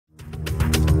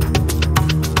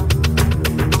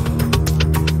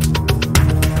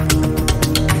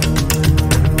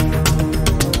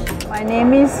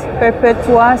name is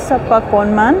Perpetua Sappa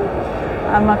Konman.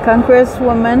 I'm a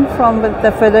Congresswoman from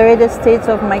the Federated States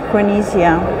of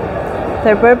Micronesia.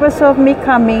 The purpose of me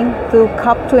coming to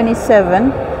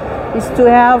COP27 is to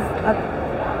have a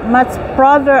much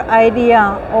broader idea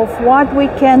of what we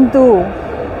can do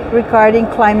regarding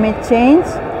climate change,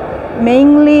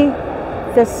 mainly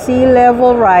the sea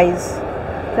level rise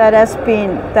that has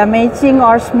been damaging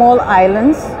our small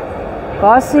islands,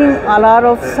 causing a lot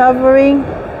of suffering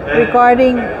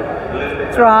regarding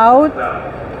drought,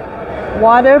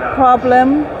 water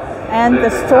problem, and the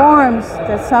storms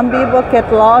that some people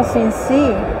get lost in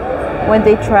sea when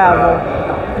they travel.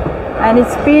 And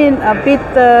it's been a bit,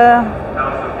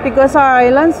 because our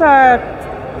islands are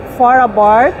far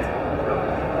apart,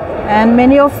 and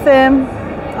many of them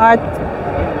are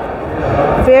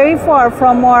very far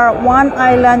from our one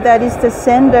island that is the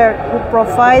center who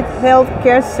provide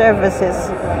healthcare services.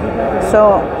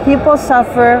 So people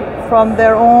suffer from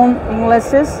their own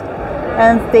illnesses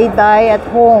and they die at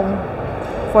home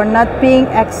for not being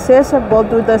accessible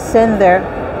to the center,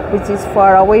 which is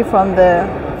far away from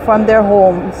their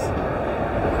homes.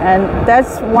 And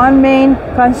that's one main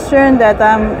concern that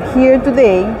I'm here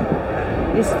today,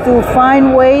 is to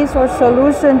find ways or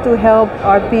solutions to help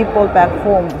our people back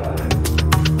home.